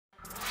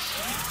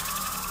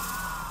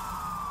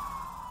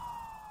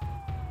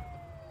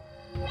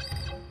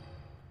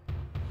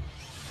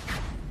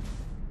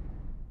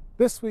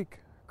This week,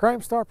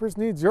 Crime Stoppers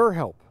needs your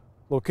help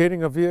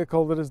locating a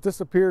vehicle that has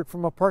disappeared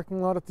from a parking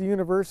lot at the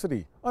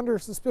university under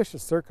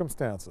suspicious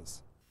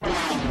circumstances. At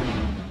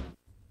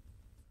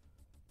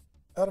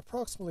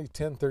approximately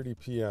 10:30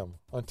 p.m.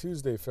 on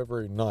Tuesday,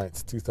 February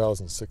 9th,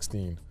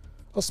 2016,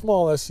 a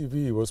small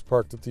SUV was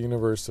parked at the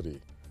university.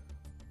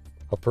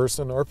 A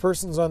person or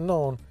persons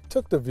unknown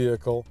took the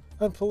vehicle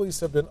and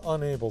police have been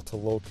unable to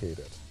locate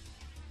it.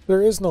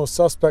 There is no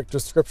suspect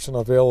description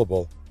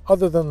available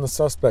other than the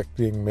suspect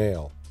being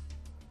male.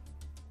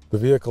 The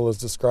vehicle is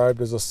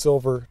described as a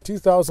silver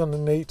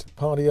 2008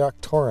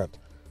 Pontiac Torrent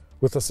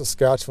with a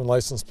Saskatchewan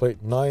license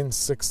plate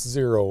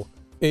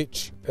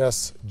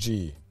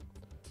 960HSG.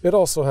 It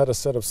also had a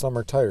set of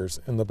summer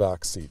tires in the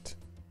back seat.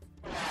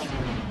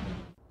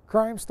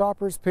 Crime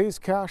Stoppers pays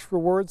cash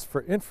rewards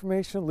for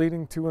information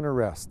leading to an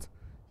arrest.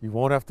 You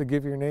won't have to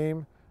give your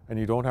name and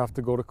you don't have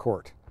to go to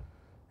court.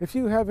 If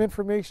you have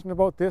information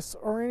about this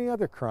or any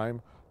other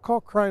crime,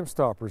 call Crime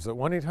Stoppers at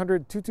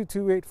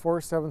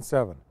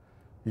 1-800-222-8477.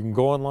 You can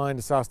go online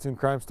to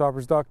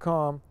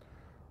SaskatoonCrimeStoppers.com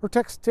or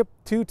text tip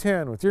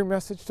 210 with your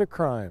message to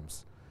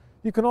Crimes.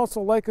 You can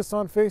also like us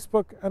on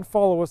Facebook and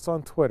follow us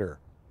on Twitter.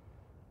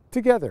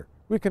 Together,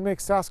 we can make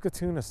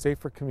Saskatoon a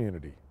safer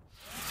community.